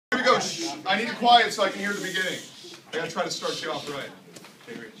I need it quiet so I can hear the beginning. I gotta try to start you off right.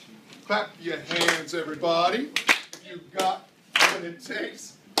 Okay, great. Clap your hands, everybody. You got what it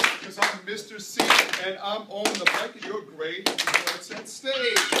takes. Because I'm Mr. C and I'm on the mic and you're great. Let's set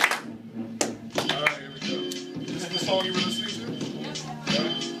stage. Alright, here we go. This is the song you were listening to?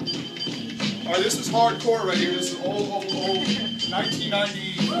 Alright, this is hardcore right here. This is old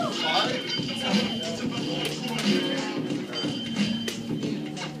 1995.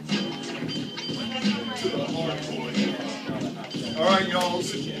 Alright, y'all.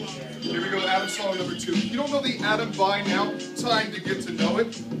 Here we go, Adam song number 2. If you don't know the Adam by now, time to get to know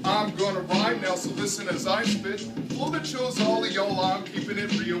it. I'm gonna rhyme now, so listen as I spit. Flow that shows all of y'all I'm keeping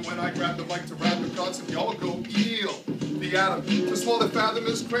it real when I grab the mic to rap the cuts and y'all go Illll. The Adam, just while the fathom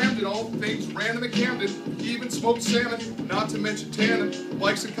is crammed in all things random in Camden, even smoked salmon, not to mention tandem,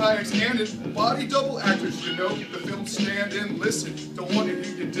 bikes and kayaks handed, body double actors, you know, the film stand and listen, don't want to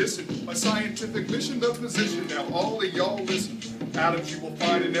hear you dissin. My scientific mission, the position, now all of y'all listen. Atoms you will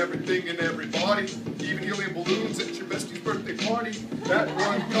find in everything and everybody, even helium balloons at your bestie's birthday party. That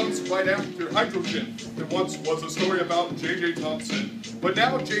one comes right after hydrogen. There once was a story about J.J. Thompson, but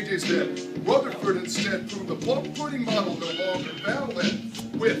now J.J.'s dead. Rutherford instead proved the plum pudding model no longer valid.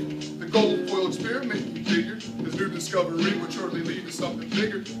 With the gold foil experiment, he figured his new discovery would shortly lead to something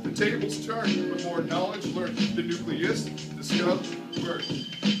bigger. The tables turned with more knowledge learned. The nucleus discovered.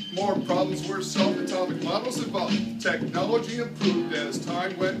 More problems were solved, atomic models evolved. Technology improved as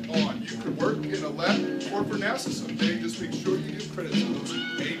time went on. You could work in a lab or for NASA someday. Just make sure you give credit to those who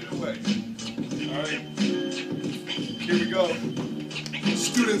paved the way. Alright, here we go.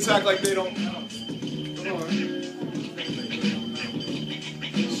 Students act like they don't know. Come on.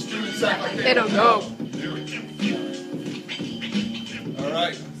 Students act like they don't know. There we go.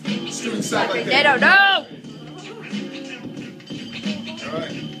 Alright. Students act like they don't know.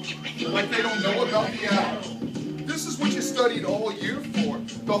 Alright. Like they don't know about the atom. This is what you studied all year for.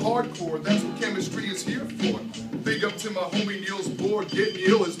 The hardcore, that's what chemistry is here for. Big up to my homie Niels Bohr, getting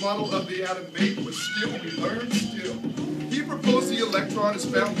ill. His model of the atom made with skill, we learned still. He proposed the electron is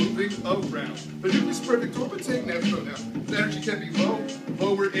found moving around. The nucleus perfect orbit, take neutron now. The energy can be low,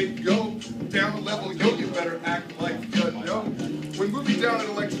 lower it go. Down a level, yo, you better act like you know. When moving down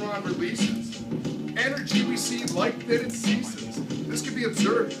an electron releases, energy we see like that it ceases. This can be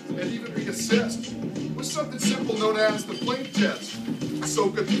observed and even be assessed with something simple known as the flame test.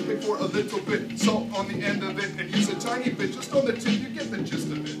 Soak a toothpick for a little bit, salt on the end of it, and use a tiny bit just on the tip, you get the gist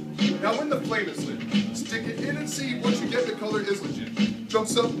of it. Now when the flame is lit, stick it in and see once you get the color is legit.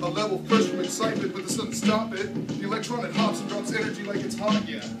 Jumps up a level first from excitement, but this doesn't stop it. The electron it hops and drops energy like it's hot,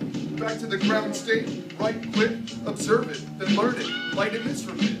 yeah. Back to the ground state, right click, observe it, then learn it, light emits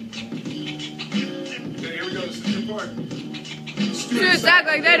from it. Okay, here we go, this is your part. Students act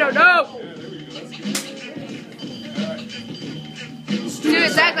like they don't know. Yeah, there we go. That's good. All right.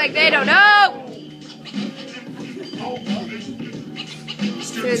 Students act like they don't know.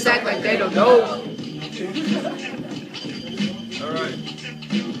 Students act like they don't know. All right.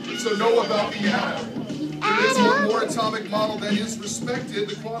 So know about the atom. There is one more atomic model that is respected.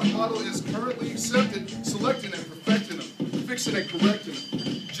 The quantum model is currently accepted, selecting and perfecting them, fixing and correcting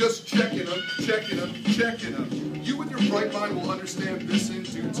them. Just checking them, checking them, checking them. You with your bright mind will understand this in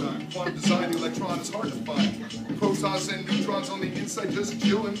due time. Quantum design, the electron is hard to find. Protons and neutrons on the inside just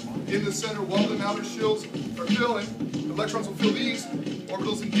chilling. In the center while the outer shells are filling. Electrons will fill these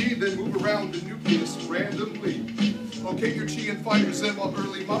orbitals indeed, then move around the nucleus randomly. Locate your chi and find your zen while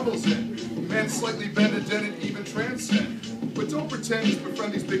early models in. Men slightly bend and dent and even transcend. But don't pretend to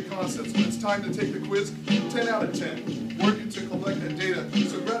befriend these big concepts. When it's time to take the quiz, 10 out of 10. Working to collect that data,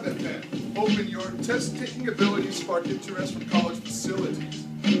 so grab that pen. Open your test-taking abilities, spark interest from college facilities.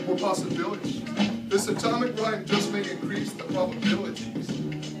 More possibilities. This atomic rhyme just may increase the probabilities.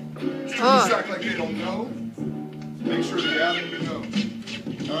 Students act like they don't know. Make sure the atom you know.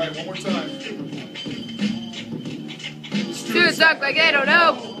 All right, one more time. Students act like they don't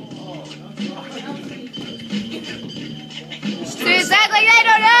know. Students act like they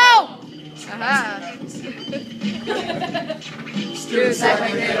don't know. Students act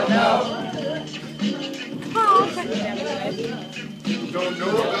like they don't know. Don't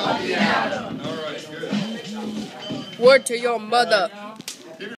know about the atom. All right, good. Word to your mother.